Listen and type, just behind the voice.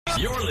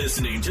You're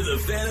listening to the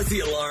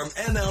Fantasy Alarm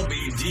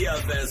MLB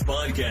DFS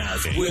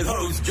podcast with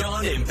hosts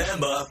John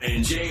Impemba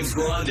and James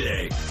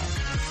Grande.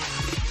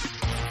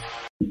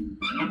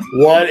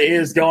 What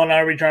is going on?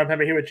 Everybody, John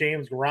Impemba here with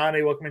James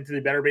Grande. Welcome into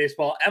the Better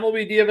Baseball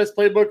MLB DFS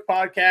Playbook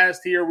podcast.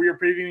 Here we are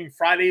previewing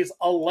Friday's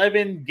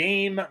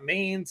 11-game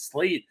main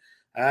slate.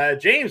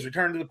 James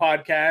returned to the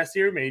podcast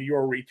here, made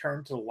your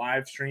return to the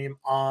live stream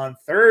on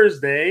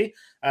Thursday.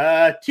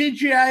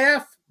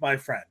 TGIF, my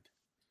friend.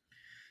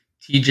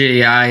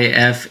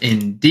 TGIF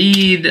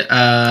indeed.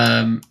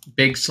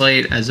 Big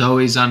slate as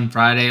always on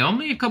Friday.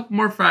 Only a couple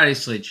more Friday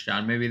slates,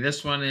 John. Maybe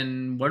this one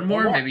and one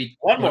more. Maybe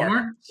one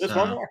more. Just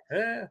one more.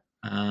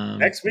 Yeah.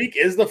 Next week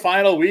is the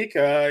final week.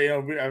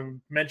 I've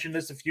mentioned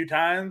this a few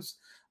times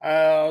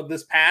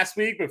this past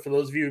week, but for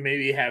those of you who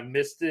maybe have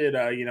missed it,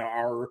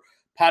 our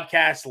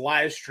podcast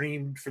live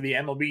stream for the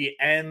MLB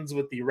ends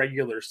with the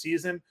regular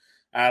season.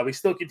 We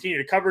still continue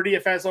to cover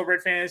DFS over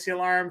at Fantasy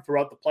Alarm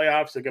throughout the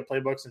playoffs. So get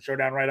playbooks and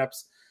showdown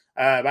write-ups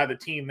by the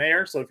team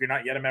there. So if you're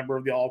not yet a member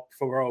of the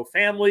All-Pro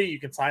family, you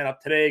can sign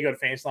up today. Go to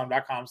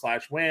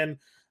fantasyalarm.com/win.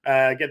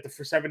 Get the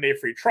 7-day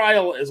free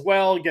trial as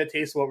well. Get a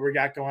taste of what we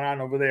got going on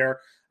over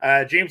there.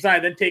 James and I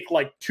then take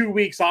like 2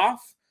 weeks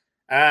off,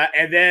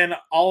 and then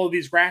all of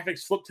these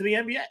graphics flip to the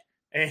NBA.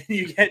 And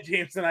you get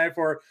James and I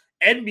for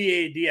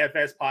NBA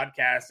DFS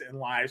podcasts and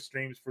live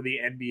streams for the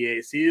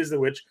NBA season,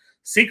 which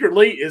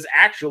secretly is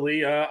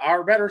actually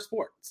our better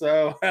sport.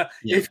 So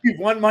if you've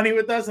won money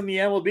with us in the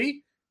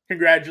MLB,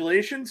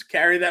 congratulations.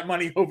 Carry that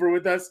money over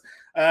with us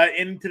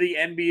into the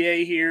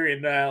NBA here,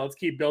 and let's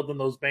keep building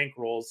those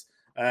bankrolls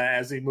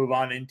as we move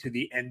on into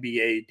the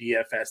NBA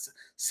DFS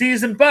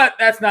season. But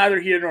that's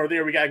neither here nor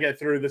there. We got to get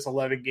through this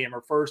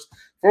 11-gamer first.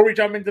 Before we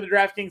jump into the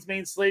DraftKings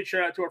main slate,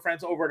 shout out to our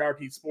friends over at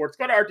RT Sports.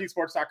 Go to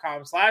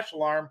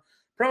rtsports.com/alarm.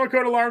 Promo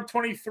code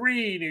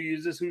ALARM23. New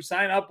users who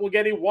sign up will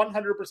get a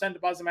 100%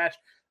 deposit match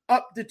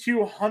up to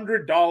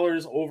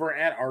 $200 over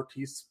at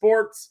RT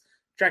Sports.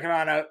 Check it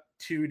out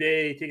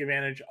today. Take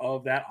advantage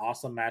of that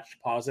awesome match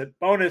deposit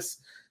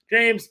bonus.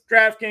 James,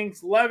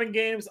 DraftKings, 11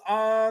 games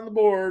on the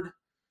board.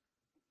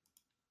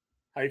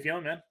 How you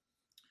feeling, man?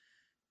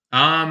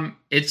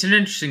 It's an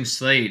interesting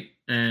slate,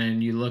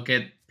 and you look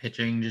at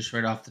pitching just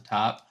right off the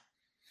top.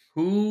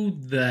 Who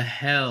the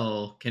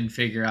hell can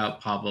figure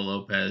out Pablo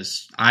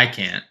Lopez? I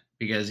can't,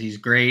 because he's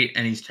great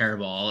and he's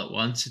terrible all at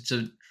once.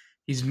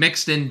 He's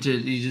mixed into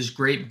this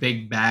great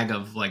big bag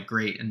of like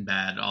great and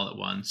bad all at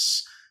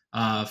once.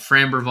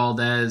 Framber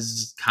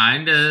Valdez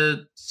kind of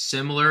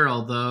similar,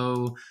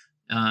 although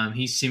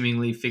he's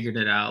seemingly figured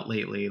it out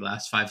lately.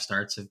 Last 5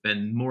 starts have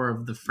been more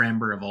of the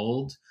Framber of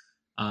old.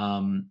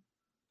 And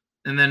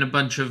then a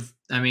bunch of,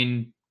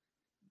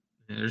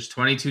 there's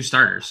 22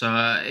 starters. So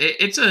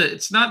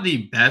it's not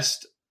the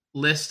best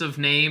list of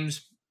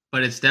names,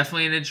 but it's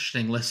definitely an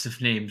interesting list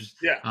of names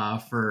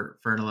for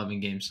an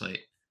 11-game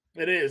slate.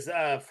 It is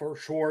for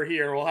sure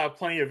here. We'll have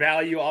plenty of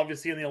value,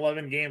 obviously, in the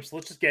 11 games. So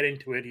let's just get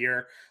into it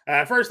here.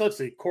 First, let's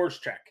see. Cores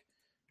check.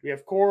 We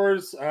have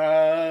cores,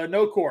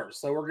 no cores.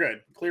 So we're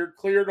good.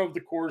 Cleared of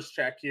the cores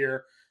check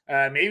here.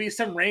 Maybe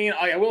some rain.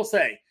 I will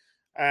say,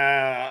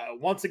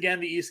 once again,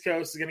 the East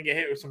Coast is going to get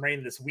hit with some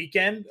rain this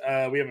weekend.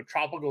 We have a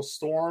tropical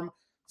storm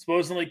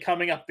supposedly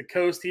coming up the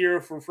coast here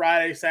for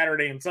Friday,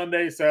 Saturday, and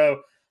Sunday.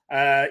 So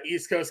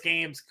East Coast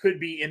games could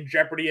be in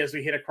jeopardy as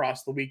we hit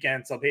across the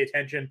weekend. So pay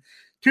attention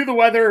to the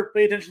weather.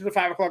 Pay attention to the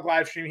 5 o'clock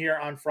live stream here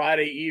on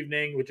Friday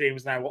evening, with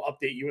James and I will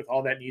update you with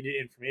all that needed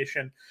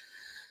information.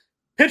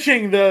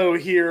 Pitching, though,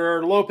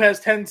 here,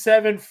 Lopez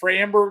 10-7,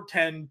 Framber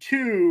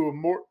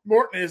 10-2,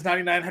 Morton is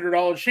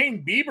 $9,900.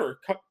 Shane Bieber,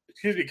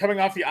 coming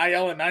off the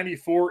IL at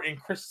 94, and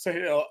Chris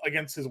Sale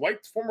against his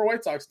former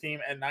White Sox team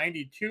at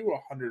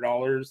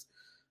 $9,200.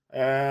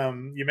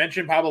 You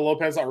mentioned Pablo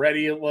Lopez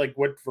already, like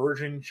what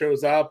version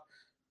shows up.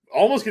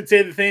 Almost could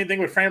say the same thing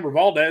with Framber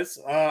Valdez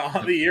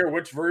on the year.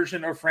 Which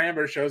version of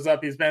Framber shows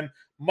up? He's been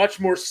much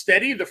more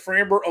steady. The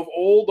Framber of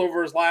old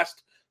over his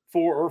last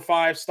 4 or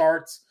 5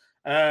 starts.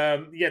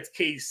 He gets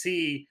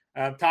KC.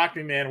 Talk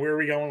to me, man. Where are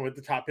we going with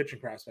the top pitching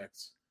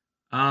prospects?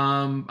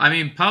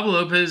 Pablo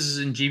Lopez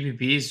in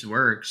GPPs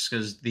works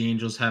because the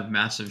Angels have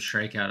massive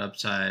strikeout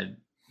upside,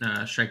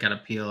 strikeout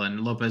appeal,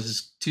 and Lopez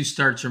is 2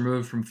 starts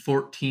removed from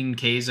 14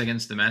 Ks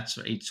against the Mets,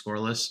 so 8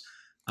 scoreless.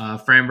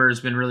 Framber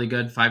has been really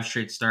good, 5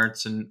 straight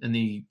starts, and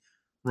the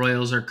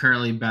Royals are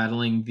currently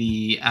battling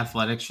the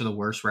Athletics for the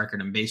worst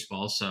record in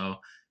baseball. So,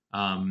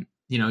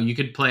 you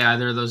could play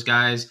either of those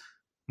guys.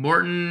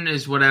 Morton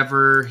is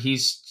whatever.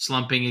 He's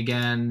slumping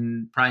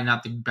again. Probably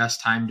not the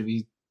best time to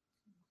be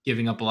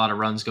giving up a lot of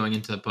runs going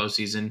into the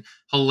postseason.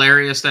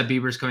 Hilarious that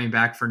Bieber's coming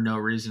back for no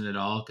reason at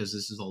all, because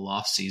this is a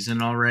lost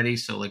season already.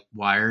 So, like,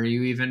 why are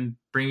you even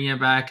bringing it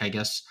back? I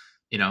guess,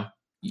 It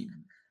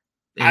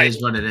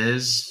is what it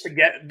is.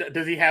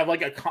 Does he have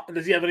any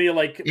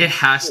It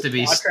has to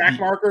be track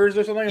markers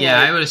or something?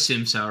 Yeah, I would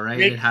assume so, right?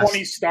 Make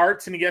 20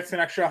 starts and he gets an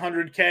extra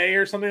 100K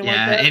or something like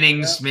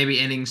that. Maybe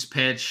innings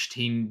pitched.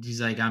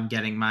 He's like, I'm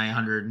getting my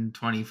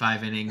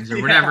 125 innings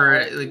or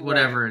whatever,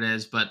 whatever it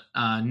is. But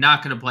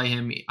not going to play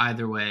him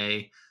either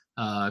way.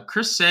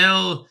 Chris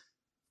Sale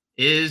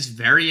is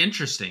very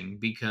interesting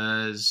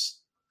because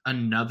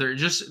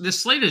the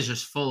slate is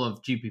just full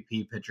of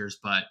GPP pitchers,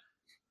 but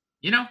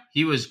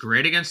he was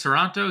great against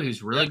Toronto. He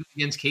was really good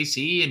against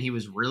KC, and he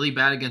was really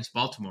bad against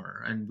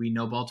Baltimore. And we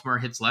know Baltimore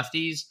hits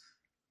lefties.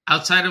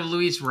 Outside of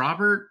Luis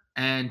Robert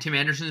and Tim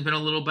Anderson's been a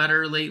little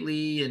better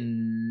lately,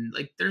 and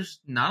there's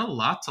not a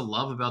lot to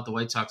love about the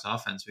White Sox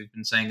offense. We've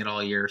been saying it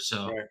all year.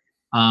 So,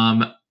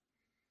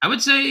 I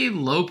would say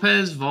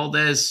Lopez,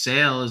 Valdez,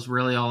 Sale is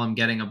really all I'm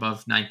getting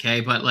above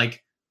 9K, but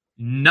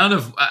none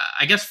of,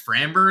 I guess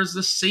Framber is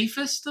the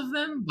safest of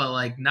them,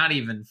 but not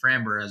even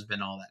Framber has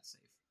been all that safe.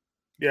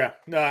 Yeah,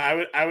 no,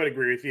 I would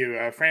agree with you.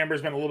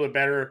 Framber's been a little bit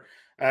better.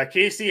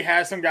 Casey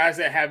has some guys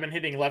that have been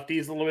hitting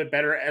lefties a little bit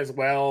better as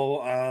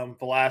well.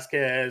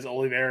 Velasquez,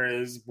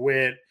 Olivares,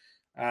 Witt,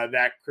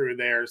 that crew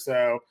there.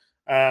 So,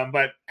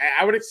 but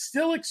I would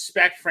still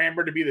expect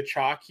Framber to be the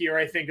chalk here,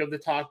 I think, of the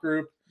top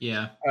group.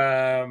 Yeah.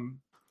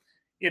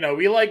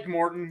 We liked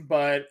Morton,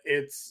 but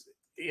it's,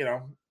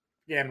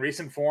 again,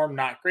 recent form,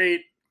 not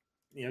great.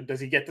 Does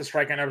he get the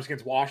strikeout numbers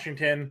against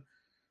Washington?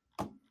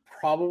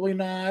 Probably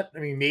not. I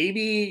mean,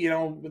 maybe,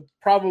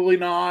 probably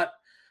not.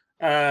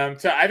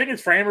 So I think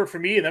it's Framber for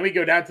me. And then we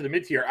go down to the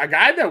mid-tier. A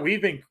guy that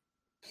we've been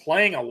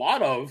playing a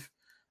lot of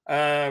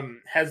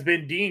has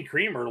been Dean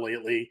Creamer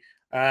lately.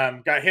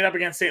 Got hit up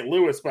against St.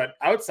 Louis, but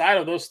outside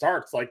of those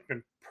starts,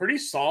 been pretty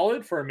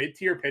solid for a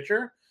mid-tier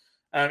pitcher.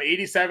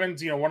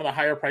 87's, one of the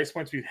higher price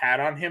points we've had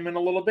on him in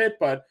a little bit,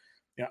 but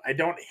I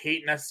don't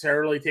hate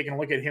necessarily taking a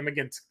look at him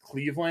against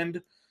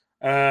Cleveland.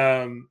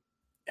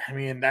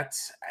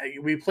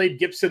 We played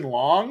Gibson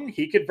Long.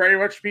 He could very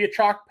much be a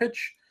chalk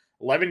pitch.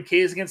 11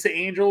 Ks against the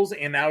Angels,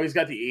 and now he's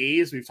got the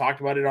A's. We've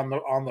talked about it on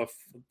the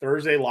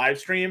Thursday live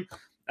stream.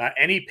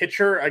 Any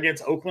pitcher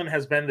against Oakland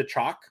has been the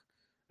chalk.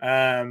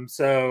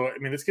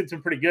 This kid's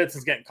been pretty good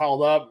since getting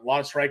called up. A lot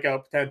of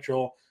strikeout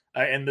potential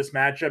in this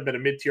matchup at a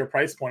mid-tier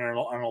price point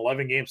on an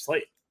 11-game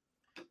slate.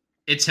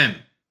 It's him.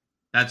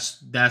 That's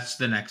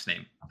the next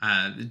name.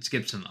 It's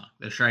Gibson Long.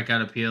 The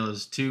strikeout appeal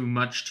is too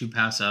much to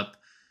pass up.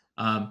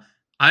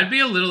 I'd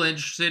be a little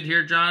interested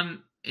here,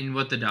 John, in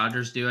what the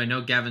Dodgers do. I know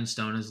Gavin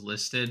Stone is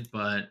listed,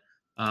 but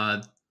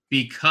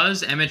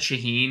because Emmett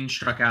Shaheen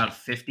struck out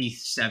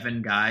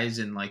 57 guys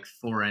in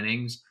 4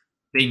 innings,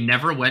 they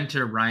never went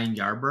to Ryan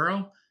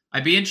Yarbrough.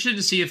 I'd be interested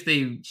to see if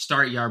they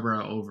start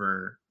Yarbrough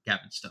over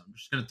Gavin Stone. I'm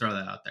just going to throw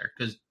that out there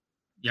because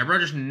Yarbrough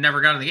just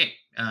never got in the game.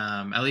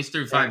 At least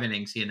through 5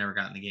 innings, he had never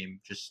gotten in the game,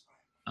 just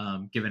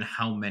given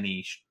how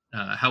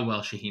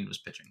well Shaheen was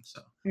pitching.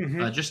 So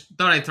just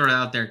thought I'd throw it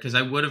out there because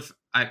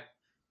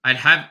I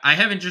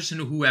have interest in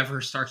whoever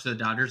starts the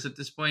Dodgers at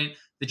this point.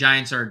 The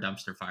Giants are a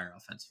dumpster fire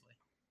offensively.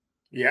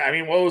 Yeah, I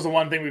mean, what was the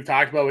one thing we've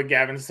talked about with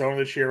Gavin Stone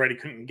this year, right? He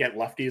couldn't get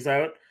lefties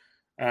out.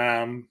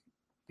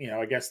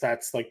 I guess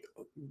that's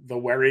the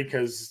worry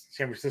because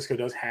San Francisco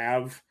does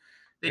have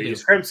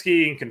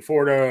Kremsky and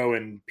Conforto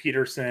and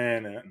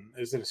Peterson and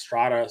is it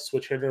Estrada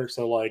switch hitter?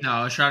 So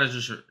no, Estrada's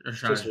just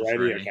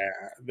righty.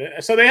 Okay.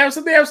 So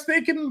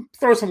they can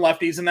throw some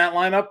lefties in that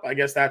lineup. I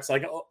guess that's a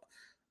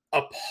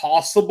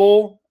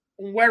possible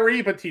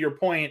worry, but to your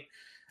point,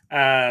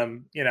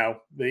 they've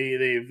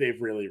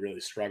really, really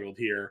struggled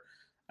here.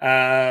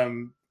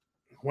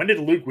 When did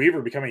Luke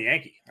Weaver become a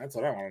Yankee? That's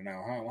what I want to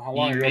know. How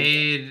long ago?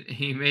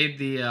 He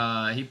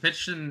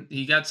pitched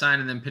he got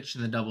signed and then pitched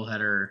in the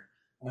doubleheader.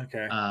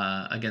 Okay.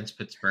 Against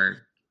Pittsburgh.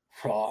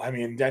 Well, I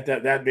mean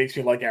that makes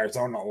me like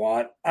Arizona a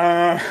lot.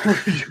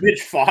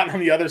 Mitch fought on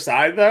the other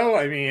side though.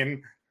 I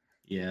mean,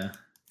 yeah.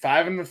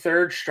 5 in the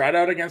third, strut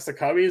out against the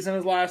Cubbies in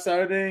his last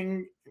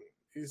outing.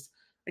 He's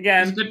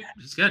good.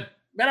 He's good.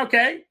 Been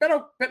okay.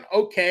 Been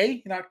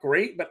okay. Not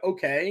great, but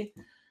okay.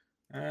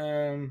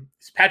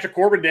 It's Patrick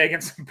Corbin Day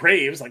against the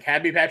Braves.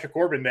 Happy Patrick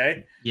Corbin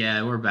Day.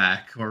 Yeah, we're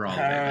back. We're all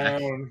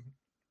back.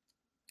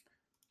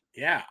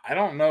 Yeah, I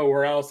don't know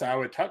where else I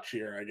would touch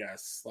here. I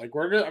guess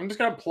I'm just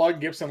gonna plug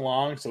Gibson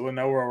Long so we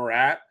know where we're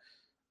at.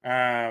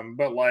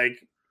 But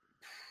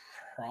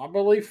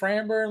probably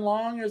Framber and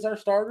Long as our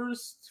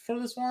starters for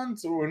this one.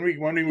 So when we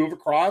move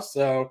across,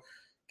 so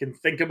can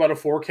think about a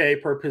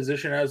 4K per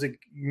position as we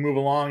move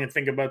along and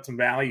think about some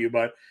value,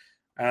 but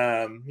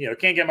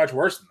can't get much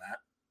worse than that.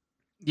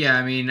 Yeah,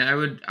 I mean,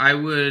 I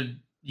would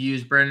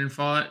use Brandon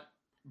Pfaadt,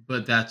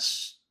 but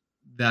that's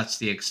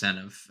the extent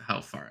of how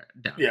far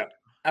down. Yeah,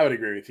 I would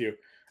agree with you.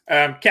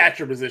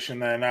 Catcher position,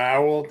 then.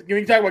 We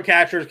can talk about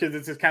catchers because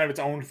it's kind of its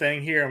own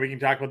thing here, and we can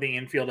talk about the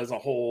infield as a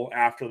whole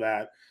after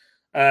that.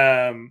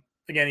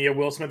 Again, you have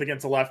Will Smith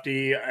against a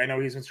lefty. I know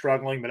he's been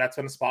struggling, but that's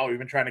been a spot we've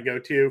been trying to go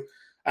to.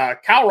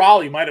 Cal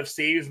Raleigh might have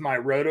saved my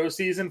roto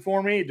season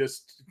for me.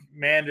 Has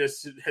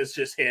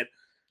hit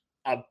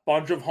a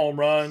bunch of home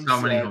runs.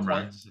 So many home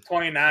runs.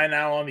 29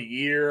 now on the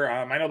year.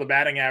 I know the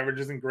batting average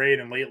isn't great,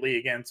 and lately,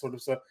 again,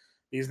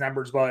 these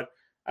numbers, but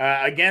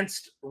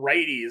against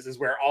righties is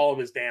where all of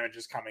his damage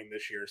is coming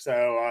this year.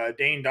 So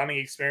Dane Dunning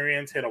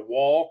experience hit a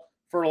wall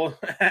for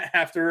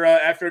after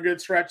a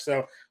good stretch.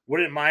 So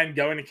wouldn't mind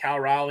going to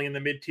Cal Raleigh in the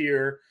mid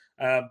tier.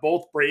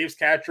 Both Braves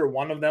catcher,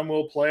 one of them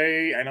will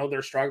play. I know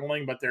they're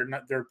struggling, but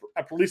they're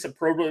at least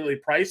appropriately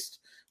priced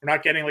we're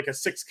not getting like a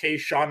 6K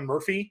Sean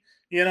Murphy,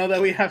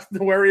 that we have to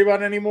worry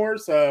about anymore.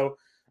 So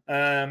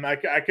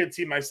I could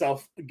see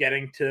myself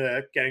getting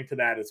to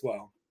that as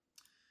well.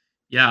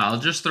 Yeah, I'll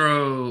just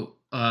throw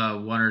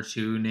one or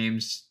two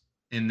names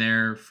in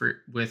there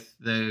with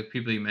the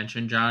people you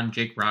mentioned, John.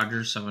 Jake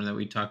Rogers, someone that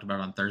we talked about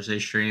on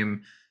Thursday's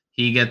stream.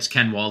 He gets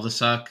Ken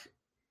Waldesuk,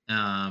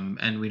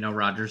 and we know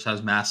Rogers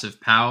has massive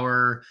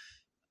power.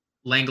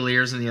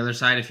 Langoliers on the other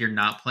side, if you're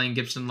not playing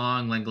Gibson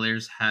Long,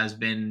 Langoliers has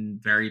been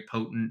very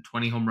potent,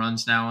 20 home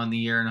runs now on the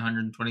year in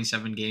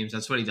 127 games.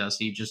 That's what he does.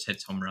 He just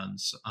hits home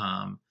runs.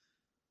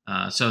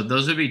 So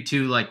those would be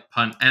two like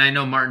punt. And I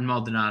know Martin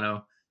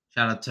Maldonado,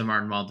 shout out to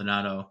Martin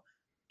Maldonado,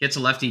 gets a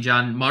lefty.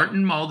 John,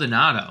 Martin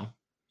Maldonado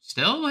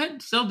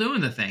still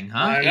doing the thing,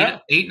 huh?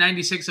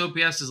 896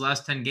 OPS his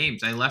last 10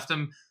 games. I left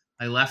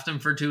him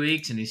for 2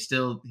 weeks, and he's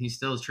still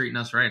treating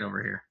us right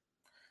over here.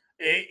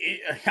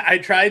 I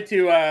tried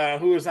to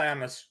who was I on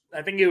this?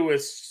 I think it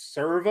was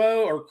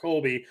Servo or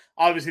Colby.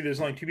 Obviously,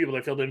 there's only two people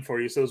that filled in for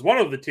you, so it was one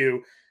of the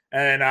two.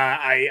 And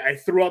I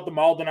threw out the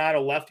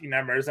Maldonado lefty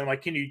numbers. And I'm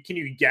like, can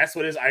you guess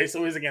what his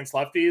ISO is against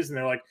lefties? And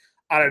they're like,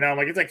 I don't know. I'm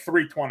like, it's like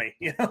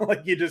 320.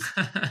 Like he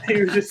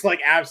was just like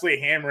absolutely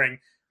hammering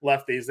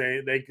lefties.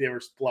 They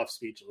were left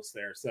speechless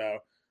there. So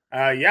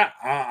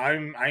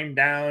I'm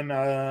down.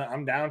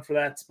 I'm down for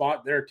that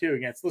spot there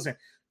too. Listen,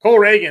 Cole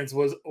Reagans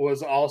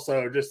was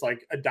also just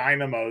like a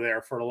dynamo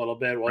there for a little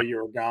bit while you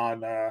were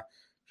gone.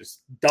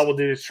 Just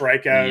double-digit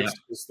strikeouts.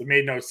 Just it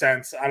made no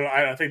sense.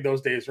 I don't think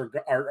those days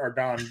are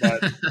done.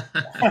 But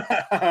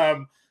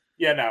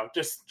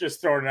just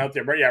throwing it out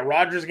there. But yeah,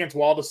 Rogers against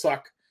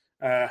Waldesuk,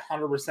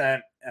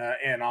 100%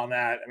 in on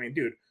that. I mean,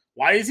 dude,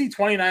 why is he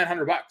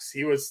 $2,900?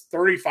 He was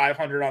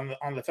 $3,500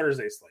 on the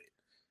Thursday slate.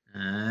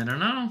 I don't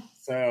know.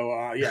 So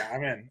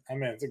I'm in.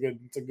 It's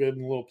a good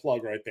little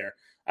plug right there.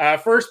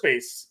 First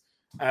base.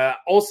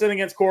 Olsen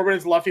against Corbin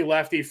is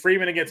lefty.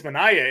 Freeman against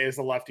Minaya is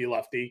a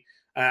lefty.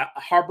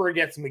 Harper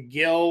against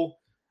McGill,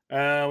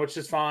 which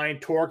is fine.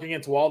 Torque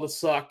against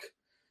Waldesuk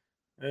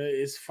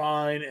is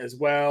fine as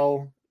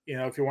well.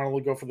 If you want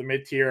to go for the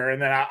mid tier,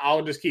 and then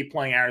I'll just keep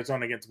playing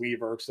Arizona against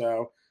Weaver.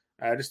 So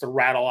just to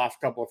rattle off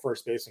a couple of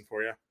first basemen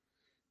for you.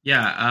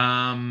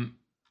 Yeah.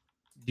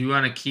 Do you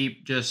want to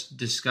keep just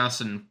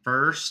discussing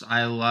first?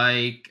 I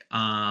like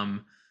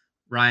Ryan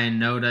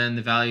Noda in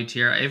the value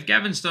tier. If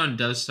Gavin Stone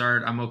does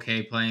start, I'm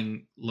okay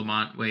playing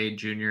Lamont Wade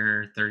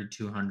Jr.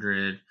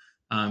 3,200.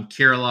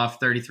 Kirilloff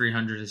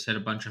 3,300 has hit a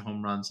bunch of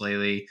home runs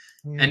lately,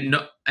 and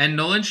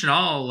Nolan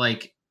Chanel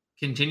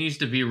continues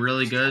to be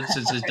really good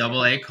since his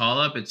AA call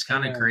up. It's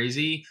kind of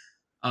crazy.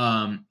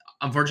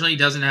 Unfortunately, he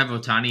doesn't have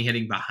Ohtani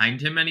hitting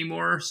behind him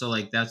anymore, so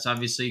that's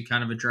obviously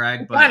kind of a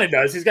drag. But kind of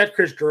does. He's got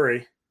Chris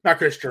Drury. Not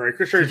Chris Drury.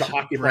 Chris Drury's a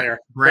hockey player.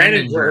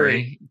 Brandon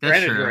Drury.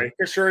 Drury.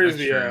 Chris Drury is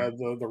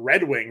the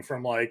Red Wing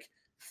from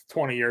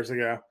 20 years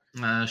ago.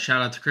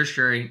 Shout out to Chris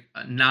Drury.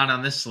 Not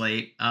on this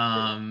slate.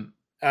 Shout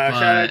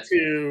out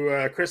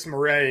to Chris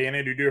Murray and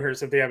Andrew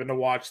Dewhurst if they happen to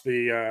watch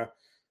the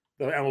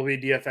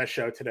MLB DFS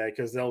show today,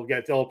 because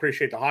they'll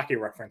appreciate the hockey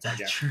reference, I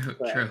guess.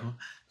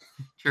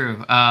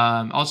 True.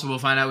 Also, we'll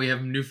find out we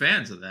have new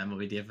fans of the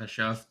MLB DFS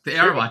show if they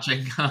are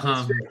watching.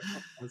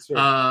 That's true.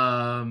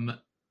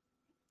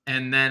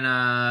 And then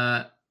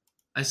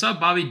I saw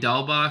Bobby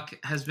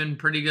Dahlbach has been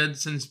pretty good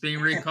since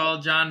being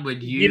recalled. John,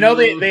 would you?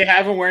 They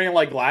have him wearing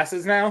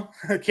glasses now.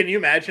 Can you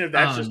imagine if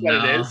that's what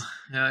it is?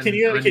 Can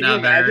you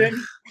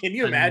imagine? Can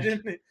you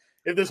imagine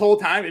if this whole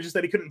time it's just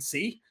that he couldn't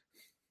see?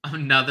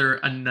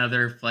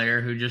 Another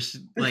player who just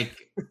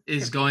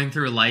is going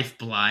through life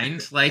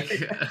blind.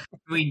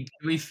 We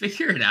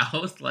figure it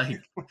out.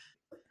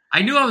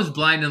 I knew I was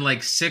blind in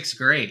 6th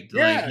grade.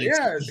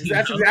 That's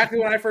exactly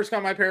when I first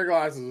got my pair of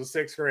glasses. Was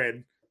 6th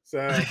grade.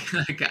 So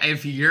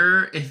if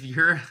you're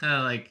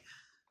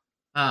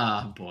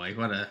oh boy,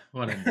 what a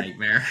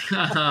nightmare.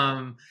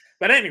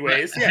 But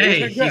anyways,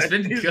 he's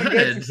been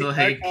good.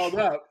 Called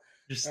up.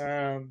 Just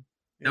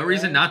no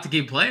reason not to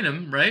keep playing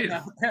him, right?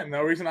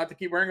 No reason not to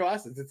keep wearing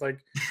glasses. It's like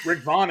Rick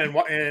Vaughn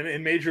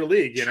in Major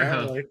League,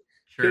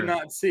 could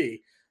not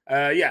see.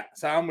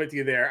 So I'm with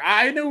you there.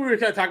 I knew we were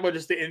going to talk about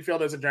just the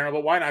infield as a general,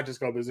 but why not just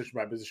go position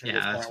by position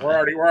at this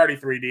point? We're already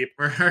 3 deep.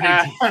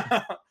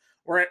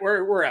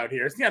 We're out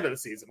here. It's the end of the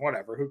season.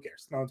 Whatever. Who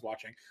cares? No one's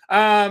watching.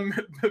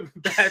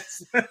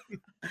 Betts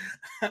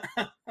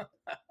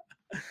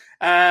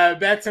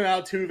and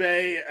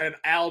Altuve and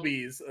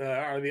Albies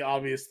are the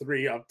obvious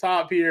 3 up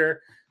top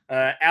here.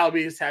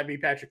 Albies, happy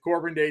Patrick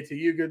Corbin Day to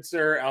you, good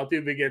sir.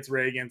 Altuve gets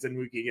Reagans and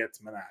Mookie gets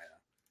Minaya.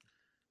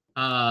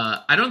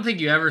 I don't think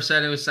you ever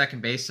said it was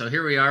second base, so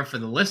here we are for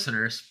the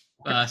listeners.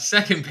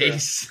 Second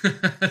base.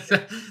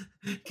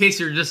 In case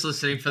you're just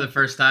listening for the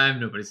first time,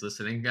 nobody's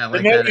listening.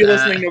 Nobody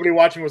listening, nobody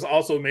watching was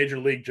also a Major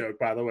League joke,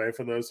 by the way,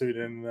 for those who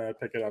didn't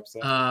pick it up. So,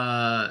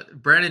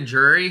 Brandon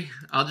Drury,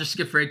 I'll just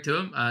skip right to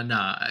him.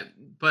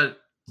 But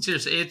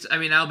seriously,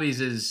 Albies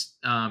is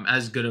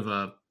as good of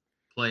a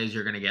play as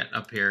you're going to get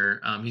up here.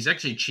 He's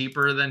actually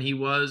cheaper than he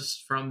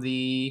was from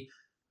the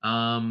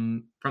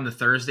From the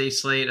Thursday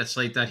slate, a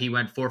slate that he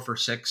went 4 for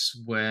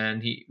 6 when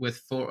he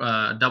with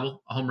a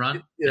double, a home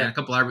run, and a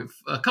couple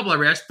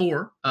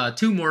RBIs,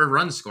 2 more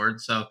runs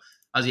scored. So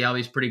Ozzie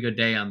Albies pretty good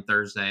day on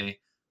Thursday.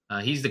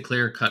 He's the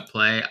clear cut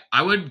play.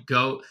 I would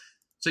go.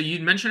 So you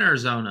mentioned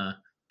Arizona.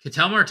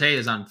 Ketel Marte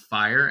is on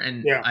fire,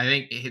 and I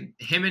think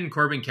him and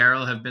Corbin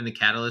Carroll have been the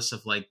catalyst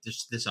of like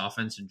just this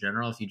offense in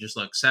general. If you just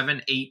look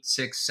 7, 8,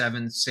 6,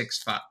 7,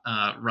 6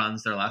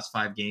 runs their last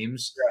 5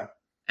 games,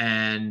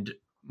 and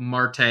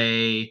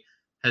Marte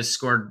has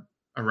scored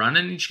a run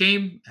in each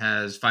game,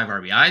 has 5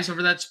 RBIs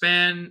over that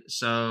span.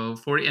 So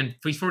 40, and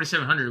he's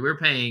 4,700. We're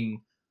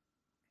paying.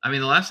 I mean,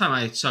 the last time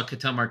I saw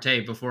Ketel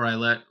Marte before I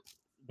went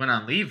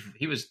on leave,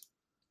 he was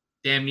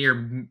damn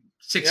near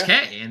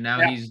 6K, and now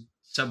he's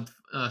sub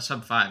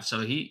 5.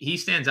 So he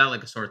stands out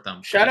like a sore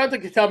thumb. Shout out to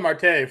Ketel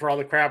Marte for all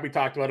the crap we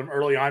talked about him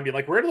early on. Be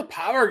like, where did the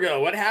power go?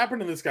 What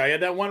happened to this guy? He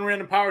had that one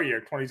random power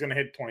year. He's going to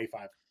hit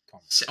 25.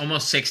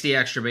 Almost 60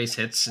 extra base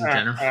hits in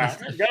general.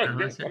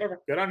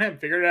 Whatever. Good on him.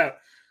 Figured it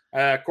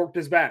out. Corked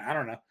his bat. I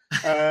don't know.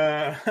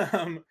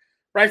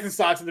 Bryson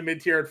Stott's in the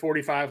mid-tier at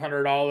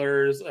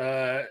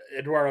 $4,500.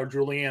 Eduardo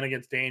Julian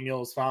against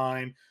Daniels,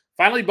 fine.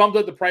 Finally bumped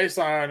up the price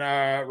on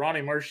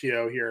Ronnie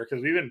Marcio here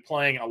because we've been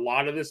playing a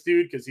lot of this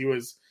dude because he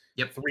was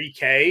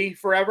 $3K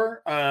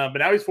forever. But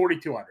now he's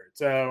 $4,200.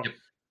 So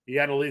you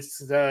got to at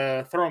least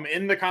throw him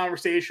in the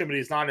conversation, but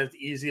he's not as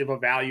easy of a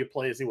value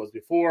play as he was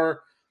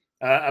before.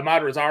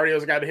 Ahmad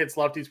Rosario's a guy that hits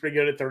lefties pretty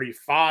good at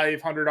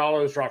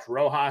 $3,500. Josh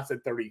Rojas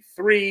at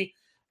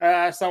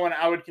 $33,000. Someone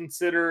I would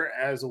consider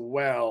as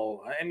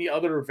well. Any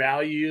other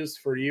values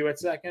for you at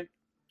second?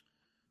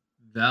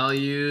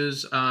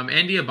 Values.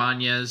 Andy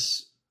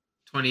Ibanez,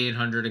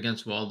 2,800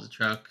 against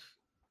Waldichuk.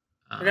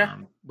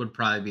 Would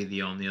probably be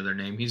the only other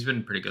name. He's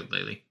been pretty good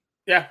lately.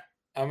 Yeah,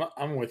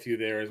 I'm with you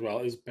there as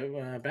well. Is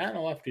Ban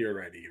a lefty or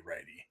righty?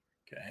 Righty.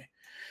 Okay.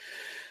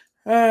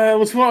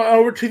 Let's move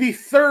over to the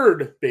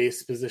third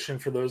base position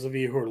for those of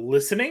you who are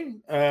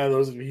listening.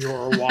 Those of you who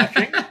are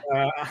watching.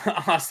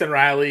 Austin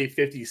Riley,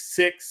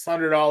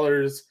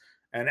 $5,600,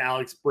 and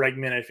Alex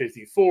Bregman at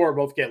 $54,000.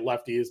 Both get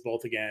lefties.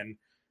 Both again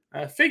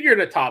figured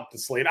atop the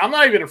slate. I'm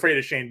not even afraid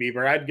of Shane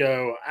Bieber. I'd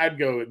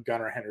go with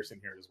Gunnar Henderson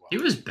here as well. He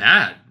was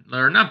bad,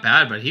 or not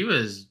bad, but he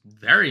was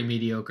very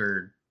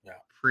mediocre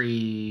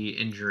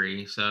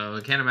pre-injury. So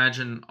I can't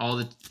imagine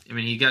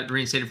he got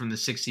reinstated from the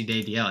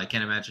 60-day DL. I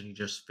can't imagine he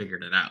just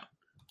figured it out.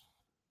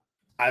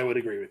 I would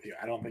agree with you.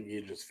 I don't think he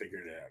just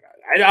figured it out.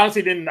 I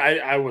honestly didn't.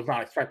 I was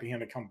not expecting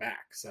him to come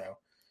back. So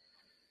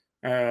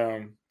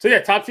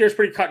top tier is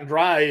pretty cut and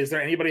dry. Is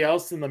there anybody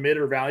else in the mid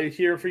or value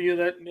tier for you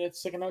that it's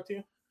sticking out to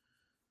you?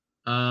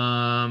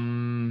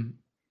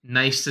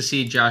 Nice to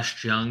see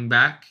Josh Jung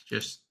back.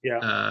 Just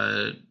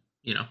 3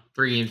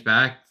 games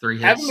back, 3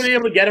 hits. Haven't been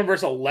able to get him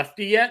versus a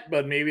lefty yet,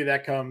 but maybe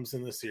that comes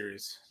in the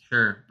series.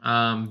 Sure.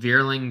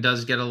 Vierling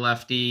does get a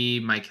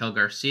lefty. Michael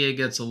Garcia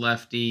gets a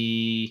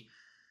lefty.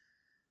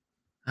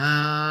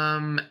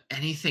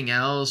 Anything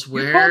else?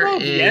 Where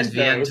is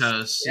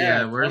Vientos?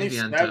 Yeah, where's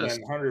Vientos?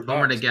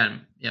 Homered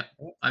again. Yep.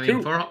 I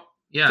mean,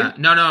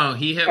 no,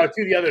 he hit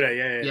 2 the other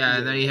day. Yeah,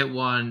 and then he hit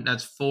 1.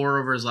 That's 4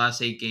 over his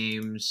last 8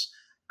 games.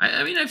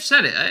 I mean, I've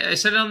said it. I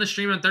said it on the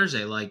stream on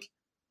Thursday. Like,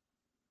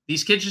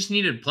 these kids just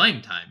needed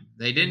playing time.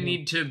 They didn't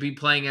need to be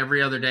playing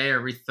every other day,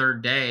 every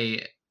third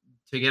day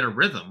to get a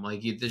rhythm.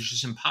 Like, it's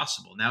just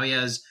impossible. Now he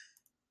has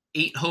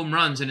 8 home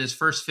runs in his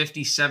first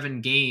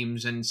 57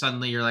 games, and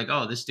suddenly you're like,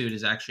 oh, this dude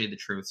is actually the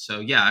truth. So,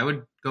 yeah, I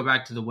would go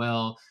back to the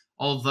well.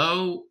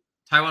 Although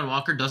Taijuan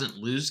Walker doesn't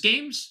lose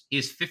games, he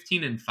is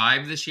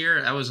 15-5 this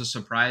year. That was a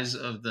surprise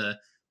of a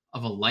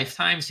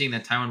lifetime, seeing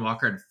that Taijuan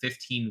Walker had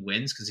 15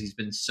 wins because he's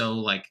been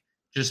so,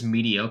 just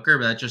mediocre,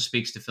 but that just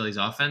speaks to Philly's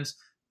offense.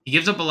 He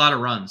gives up a lot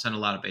of runs and a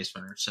lot of base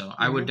runners, so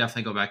I would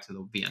definitely go back to the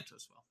Vientos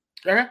as well.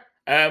 Okay.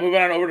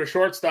 Moving on over to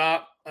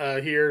shortstop.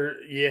 Here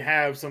you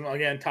have some,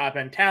 again,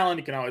 top-end talent.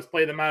 You can always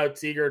play them out.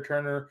 Seager,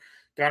 Turner,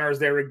 Gunner's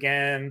there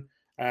again.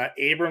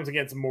 Abrams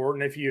against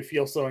Morton if you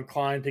feel so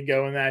inclined to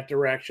go in that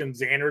direction.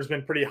 Xander's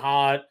been pretty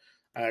hot.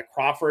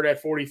 Crawford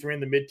at 43 in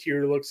the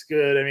mid-tier looks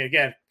good. I mean,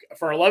 again,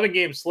 for an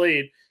 11-game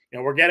slate,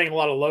 we're getting a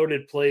lot of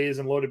loaded plays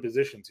and loaded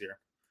positions here.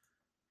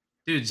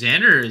 Dude,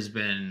 Xander has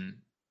been...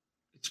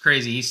 It's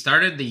crazy. He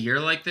started the year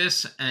like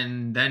this,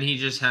 and then he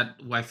just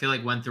I feel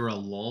like went through a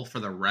lull for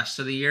the rest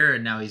of the year,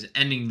 and now he's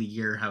ending the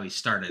year how he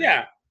started.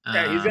 Yeah,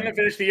 he's going to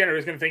finish the year, and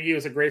he's going to think he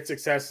was a great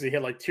success. He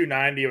hit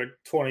 290 with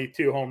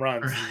 22 home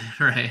runs.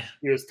 Right.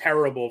 He was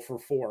terrible for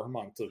 4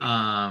 months.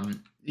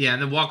 And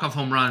the walk-off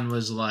home run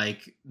was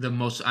the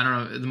most,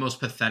 the most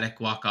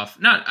pathetic walk-off.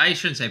 I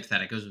shouldn't say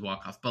pathetic. It was a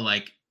walk-off, but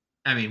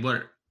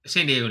what...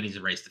 San Diego needs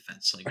to raise the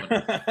fence.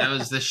 That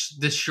was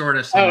the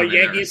shortest. Oh,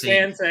 Yankees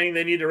fan saying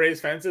they need to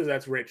raise fences?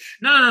 That's rich.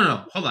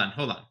 No. Hold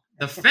on.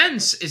 The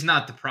fence is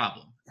not the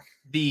problem.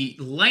 The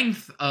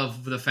length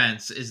of the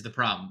fence is the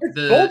problem.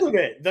 Both of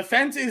it. The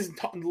fence is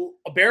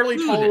barely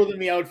taller than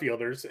the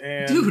outfielders.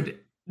 And dude,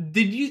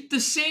 The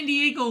San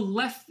Diego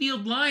left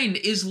field line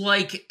is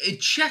like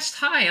chest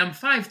high. I'm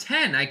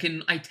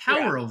 5'10". I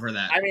tower over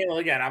that. I mean,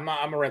 again, I'm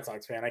a Red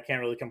Sox fan. I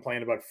can't really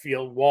complain about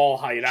field wall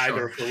height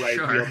either for right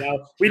field.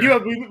 Now we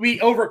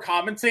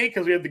overcompensate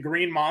because we have the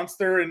green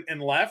monster in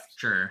left.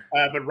 Sure.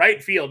 But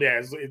right field,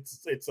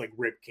 it's like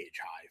rib cage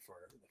high for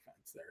the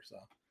fence there. So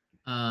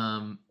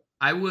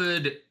I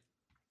would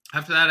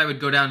after that I would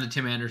go down to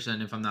Tim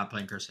Anderson if I'm not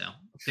playing Chris Sale.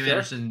 Tim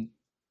Anderson,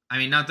 I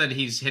mean, not that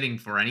he's hitting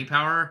for any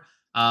power.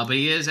 But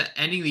he is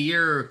ending the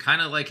year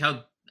kind of like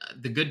how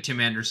the good Tim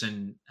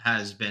Anderson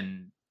has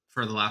been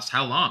for the last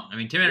how long? I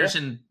mean, Tim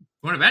Anderson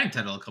won a batting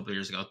title a couple of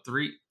years ago.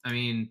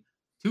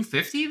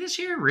 250 this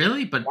year,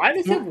 really? But why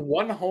does he have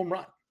one home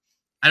run?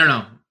 I don't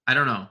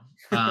know.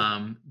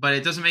 But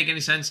it doesn't make any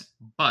sense.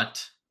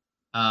 But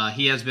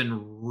he has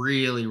been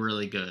really,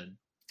 really good.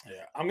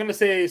 Yeah, I'm going to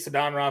say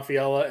Ceddanne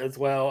Rafaela as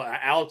well.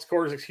 Alex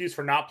Cora's excuse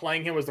for not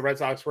playing him was the Red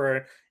Sox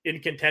were in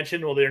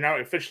contention. Well, they're now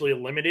officially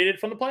eliminated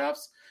from the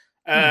playoffs.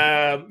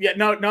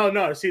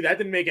 No. See, that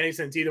didn't make any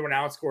sense either when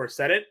Alex Cora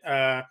said it.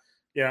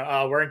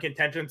 We're in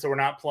contention, so we're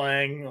not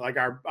playing like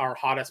our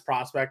hottest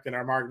prospect in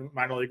our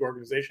minor league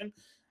organization.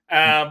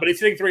 But he's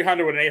hitting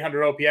 300 with an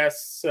 800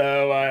 OPS,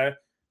 so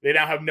they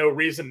now have no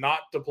reason not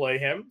to play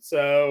him.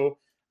 So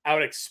I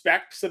would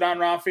expect Ceddanne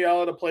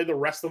Rafaela to play the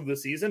rest of the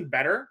season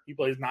better. He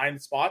plays 9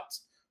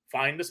 spots.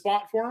 Find a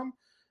spot for him,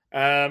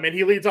 and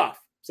he leads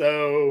off.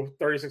 So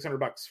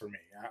 $3,600 for me.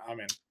 I'm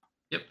in.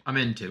 Yep, I'm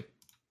in too.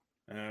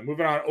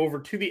 Moving on over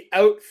to the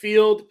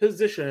outfield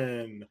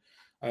position.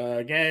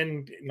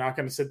 Again, not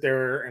going to sit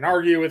there and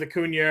argue with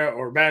Acuna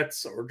or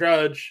Betts or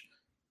Judge.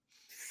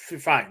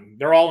 Fine.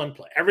 They're all in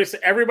play.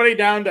 Everybody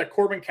down to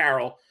Corbin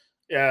Carroll.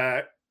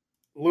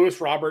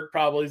 Lewis Robert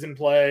probably is in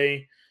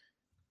play.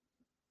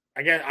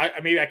 Again,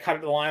 I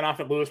cut the line off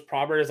at Lewis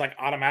Robert is like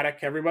automatic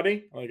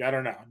everybody. Like, I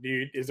don't know.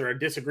 Is there a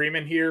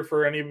disagreement here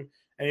for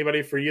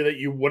anybody for you that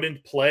you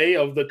wouldn't play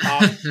of the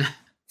top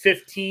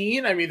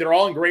 15? I mean, they're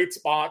all in great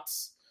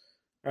spots.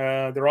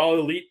 They're all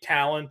elite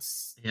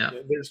talents. Yeah.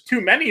 There's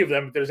too many of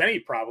them. If there's any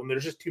problem,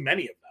 there's just too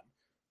many of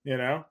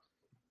them,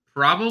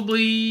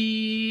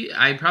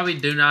 I probably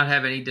do not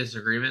have any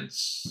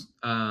disagreements.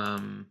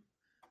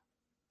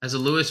 As a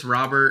Lewis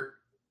Robert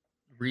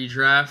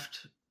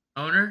redraft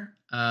owner,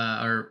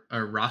 or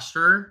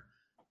rosterer,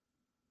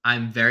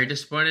 I'm very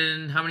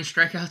disappointed in how many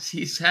strikeouts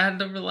he's had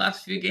over the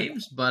last few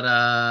games, but,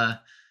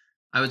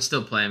 I would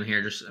still play him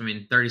here.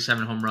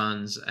 37 home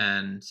runs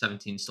and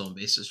 17 stolen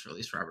bases for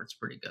Lewis Roberts,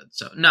 pretty good.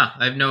 So no,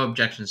 I have no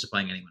objections to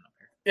playing anyone up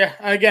here. Yeah,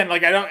 again,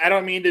 like I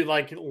don't mean to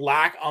like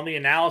lack on the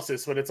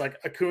analysis, but it's like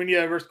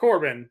Acuna versus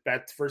Corbin,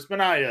 Betts versus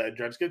Minaya,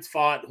 Judge gets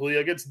Fought,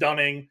 Julio gets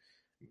Dunning,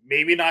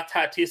 maybe not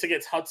Tatis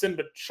against Hudson,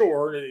 but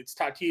sure, it's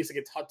Tatis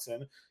against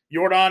Hudson.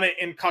 Jordan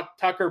and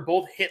Tucker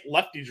both hit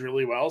lefties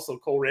really well, so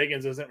Cole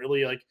Reagans isn't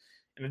really like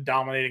in a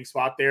dominating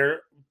spot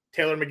there.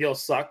 Taylor McGill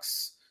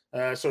sucks.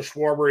 So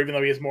Schwarber, even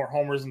though he has more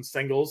homers and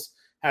singles,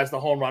 has the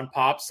home run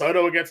pop.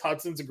 Soto against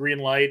Hudson's a green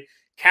light.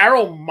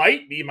 Carroll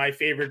might be my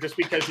favorite just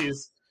because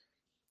he's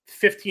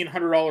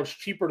 $1,500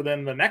 cheaper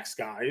than the next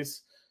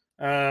guys.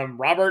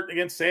 Robert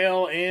against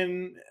Sale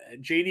and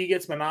JD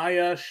gets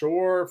Minaya.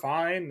 Sure,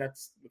 fine.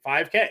 That's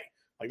 5K.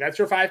 Like, that's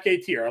your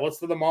 5K tier. I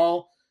listed them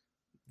all.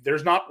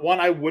 There's not one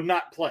I would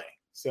not play.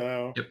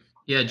 So, yep.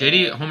 Yeah,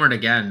 JD homered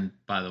again,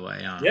 by the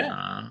way,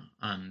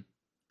 on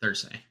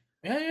Thursday.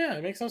 Yeah,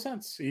 it makes no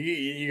sense.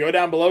 You go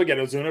down below, get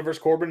Ozuna versus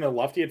Corbin, a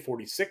lefty at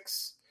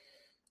 46.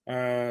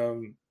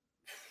 Chaz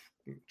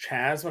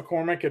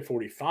McCormick at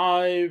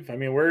 45. I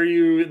mean, where are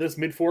you in this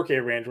mid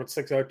 4K range? What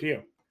sticks out to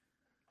you?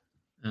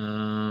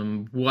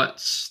 What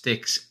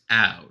sticks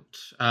out?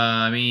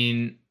 I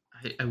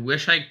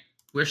wish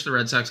the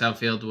Red Sox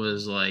outfield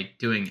was like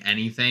doing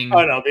anything.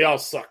 Oh no, they all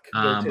suck.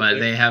 But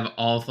they have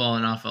all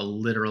fallen off a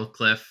literal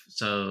cliff,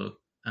 so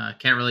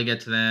can't really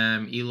get to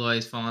them.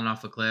 Eloy's fallen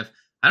off a cliff.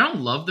 I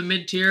don't love the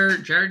mid-tier.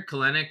 Jared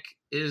Kelenic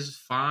is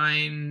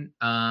fine.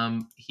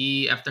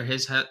 He, after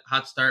his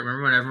hot start,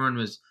 remember when everyone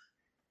was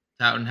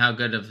touting how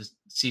good of a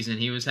season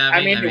he was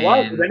having? It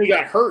was, but then he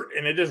got hurt,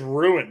 and it just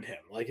ruined him.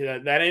 Like,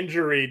 that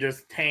injury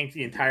just tanked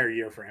the entire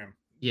year for him.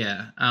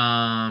 Yeah.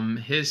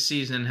 His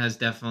season has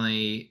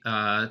definitely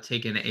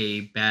taken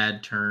a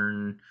bad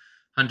turn.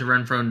 Hunter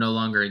Renfroe no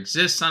longer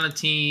exists on a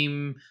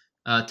team.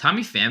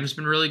 Tommy Pham's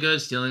been really good,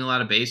 stealing a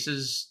lot of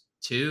bases,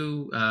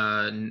 too.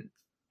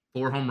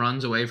 4 home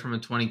runs away from a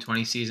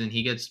 2020 season.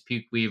 He gets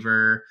Puke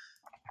Weaver.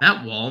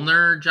 Matt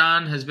Wallner,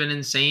 John, has been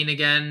insane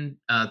again.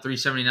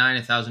 379,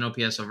 1,000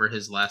 OPS over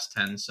his last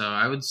 10. So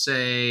I would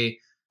say,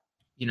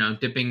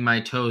 dipping my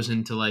toes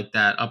into like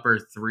that upper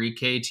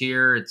 3K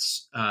tier,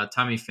 it's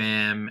Tommy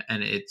Pham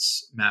and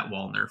it's Matt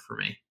Wallner for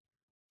me.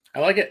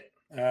 I like it.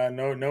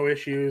 No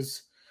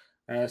issues.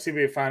 See if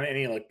we can find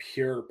any like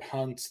pure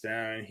punts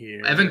down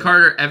here. Evan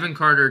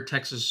Carter,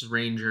 Texas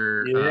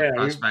Ranger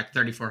prospect,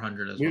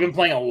 3,400 as well. We've been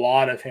playing a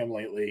lot of him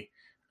lately.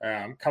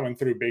 Coming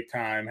through big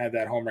time. Had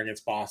that homer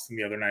against Boston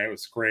the other night. It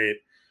was great.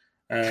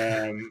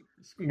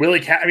 Willie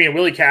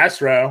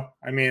Castro.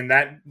 I mean,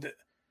 that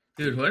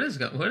dude. What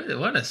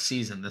a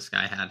season this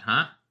guy had,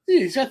 huh?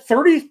 He's got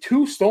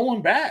 32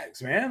 stolen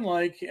bags, man.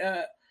 Like,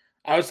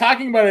 I was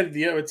talking about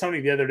it with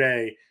somebody the other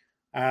day.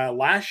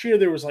 Last year,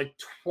 there was like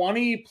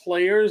 20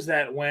 players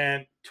that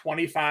went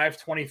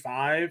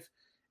 25-25.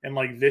 And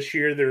like this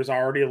year, there's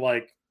already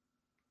like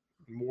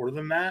more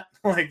than that.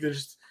 Like,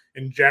 there's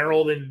in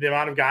general, the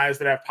amount of guys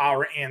that have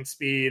power and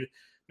speed.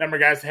 Number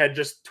of guys that had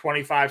just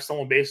 25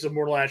 stolen bases or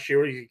more last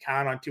year, you could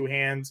count on two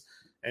hands.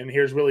 And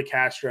here's Willie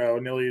Castro,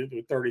 nearly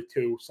with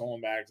 32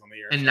 stolen bags on the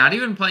year. And not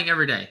even playing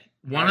every day.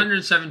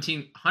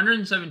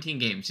 117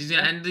 games. He's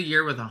going to end the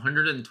year with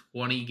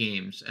 120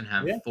 games and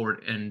have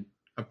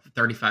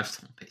 35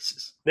 stolen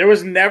bases.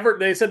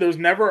 They said there was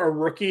never a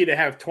rookie to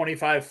have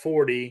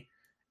 25-40,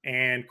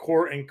 and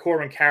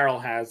Corbin Carroll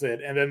has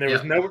it. And then there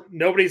was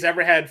nobody's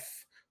ever had,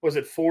 was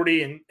it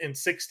 40 and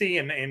 60,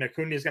 and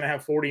Acuna's going to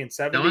have 40 and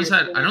 70.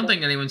 I don't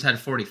think anyone's had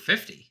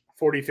 40-50.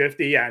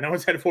 40-50, yeah. No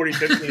one's had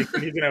 40-50, and Acuna's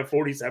going to have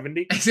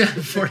 40-70.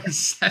 Exactly,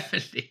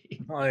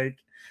 40-70. Like,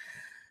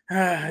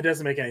 it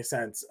doesn't make any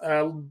sense.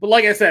 But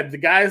like I said,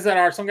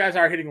 some guys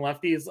are hitting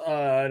lefties.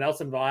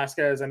 Nelson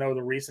Velasquez, I know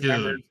the recent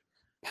numbers.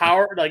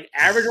 Power, like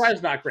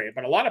average-wise, not great,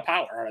 but a lot of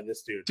power out of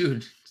this dude.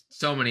 Dude,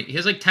 so many. He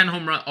has like 10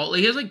 home runs.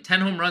 He has like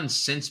 10 home runs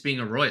since being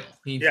a Royal.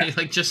 He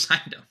like just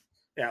signed him.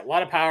 Yeah, a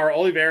lot of power.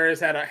 Olivares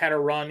had a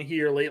run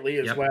here lately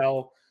as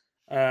well.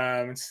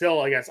 And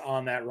still, I guess,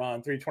 on that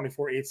run,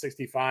 324,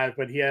 865,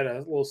 but he had a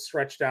little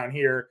stretch down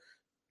here,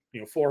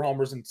 4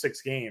 homers in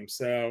 6 games.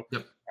 So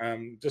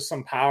just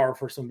some power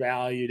for some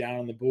value down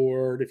on the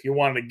board. If you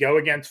wanted to go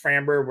against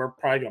Framber, we're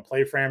probably going to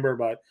play Framber,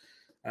 but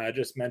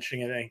just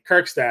mentioning it. And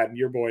Kirkstad,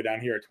 your boy down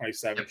here at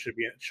 27, should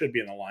be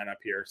in the lineup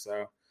here.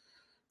 So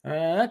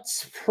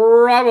that's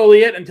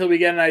probably it until we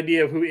get an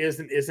idea of who is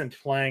and isn't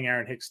playing.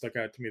 Aaron Hicks stuck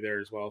out to me there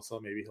as well,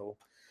 so maybe he'll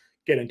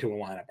get into a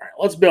lineup. All right,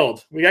 let's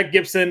build. We got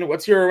Gibson.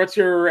 What's your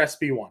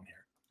SB1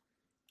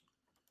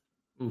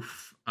 here?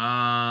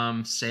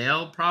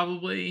 Sale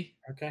probably.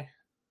 Okay.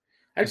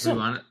 If we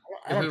wanted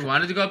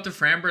to go up to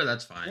Framber,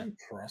 that's fine. I don't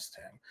trust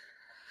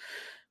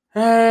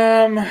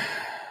him.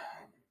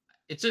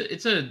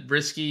 It's a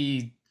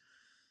risky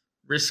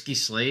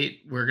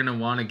slate. We're gonna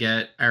want to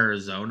get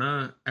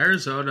Arizona.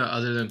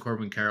 Other than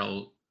Corbin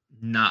Carroll,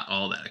 not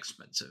all that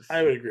expensive.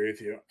 I would agree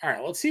with you. All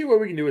right, let's see what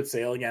we can do with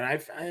Sale again. I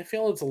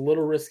feel it's a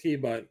little risky,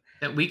 but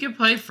that we can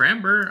play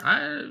Framber.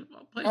 I'll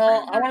play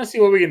Framber. I want to see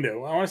what we can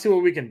do. I want to see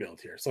what we can build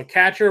here. So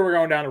catcher, we're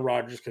going down to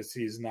Rogers because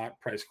he's not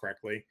priced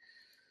correctly.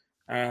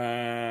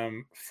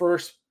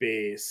 First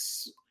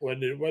base,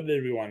 what did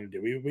we want to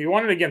do? We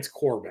wanted against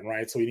Corbin,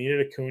 right? So we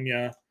needed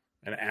Acuna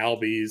and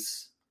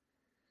Albies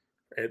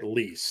at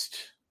least.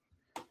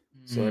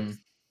 So it's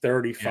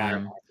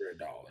 $3,500.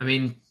 I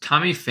mean,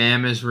 Tommy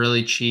Pham is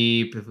really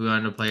cheap if we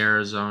wanted to play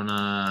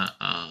Arizona.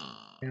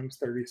 Pham's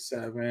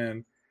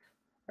 37.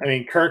 I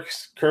mean,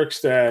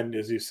 Kirkstad,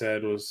 as you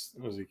said, was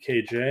he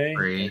KJ?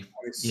 Free.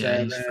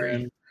 Yeah, he's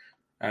free.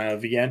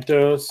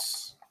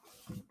 Vientos,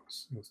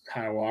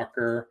 Ty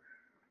Walker,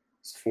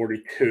 it's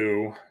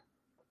 42.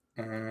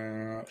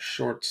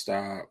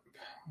 Shortstop.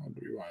 What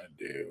do we want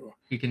to do?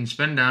 You can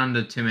spend down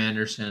to Tim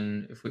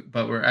Anderson,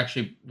 but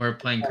we're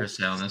playing Chris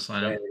Sale in this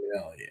lineup.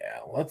 Yeah,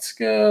 let's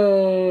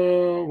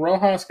go.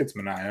 Rojas gets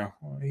Manayo.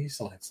 Well, he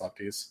still hits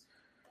lefties.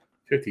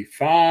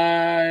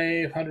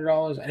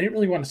 $5,500. I didn't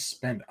really want to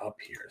spend up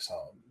here,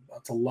 so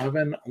that's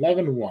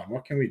 11-1.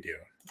 What can we do?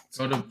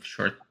 Go to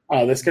short.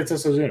 Oh, this gets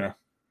us Ozuna.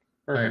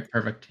 Perfect. All right,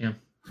 perfect. Yeah.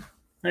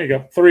 There you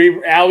go.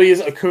 3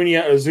 Albies,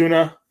 Acuna,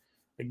 Ozuna,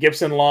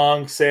 Gibson,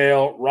 Long,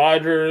 Sale,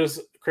 Rogers,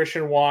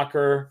 Christian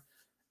Walker,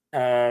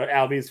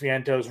 Albies,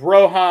 Vientos,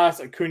 Rojas,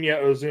 Acuna,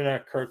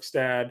 Ozuna,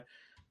 Kirkstad.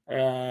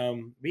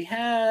 We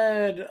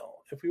had,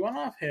 if we went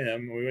off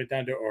him, we went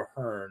down to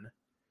O'Hearn.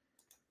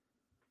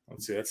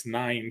 Let's see, that's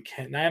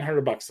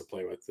 $900 to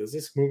play with. Does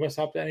this move us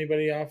up to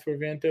anybody off for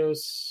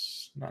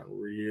Vientos? Not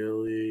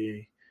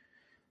really.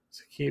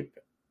 So keep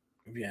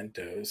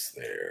Vientos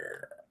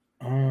there.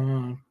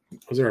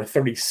 Was there a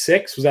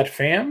 36? Was that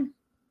Pham?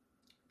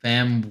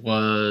 Pham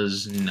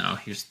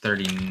he was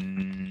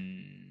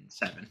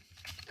 37.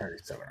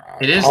 37.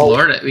 It is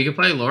Lourdes. We could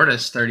play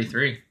Lourdes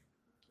 33.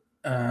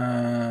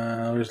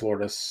 Where's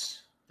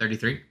Lourdes?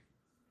 33.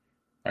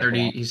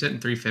 30. He's hitting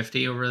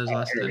 350 over his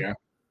last time.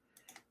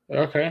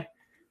 Okay.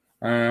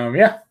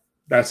 Yeah.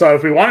 That's so.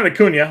 If we wanted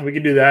Acuna, we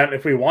could do that.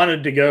 If we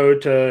wanted to go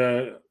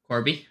to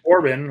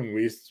Corbin,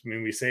 we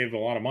saved a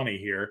lot of money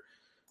here.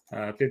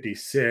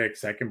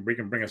 56. We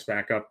can bring us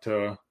back up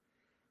to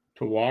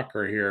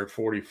Walker here at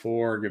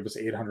 44. Give us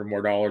 $800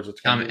 more. Go to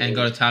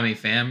Tommy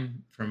Pham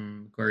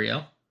from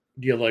Gurriel.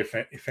 Do you like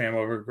Pham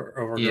over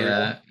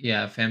Gurriel?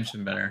 Yeah. Pham's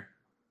been better.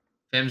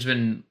 Pham's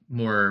been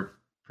more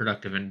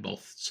productive in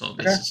both slow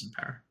bases and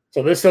power.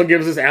 So this still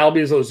gives us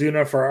Albies,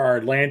 Ozuna for our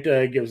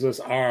Atlanta. It gives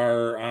us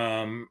our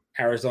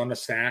Arizona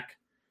stack.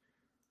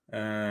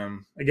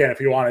 Again,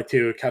 if you wanted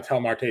to,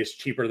 Ketel Marte is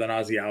cheaper than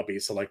Ozzy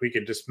Albies. So we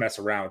could just mess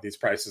around with these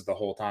prices the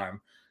whole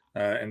time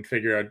and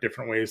figure out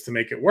different ways to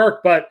make it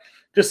work. But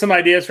just some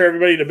ideas for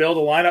everybody to build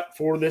a lineup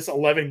for this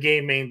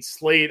 11-game main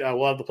slate.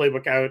 We'll have the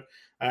playbook out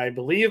I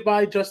believe,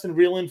 by Justin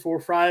Vreeland for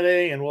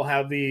Friday, and we'll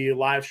have the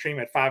live stream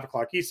at 5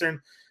 o'clock Eastern.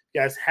 If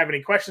you guys have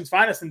any questions,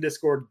 find us in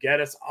Discord, get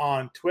us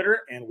on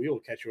Twitter, and we will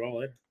catch you all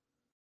later.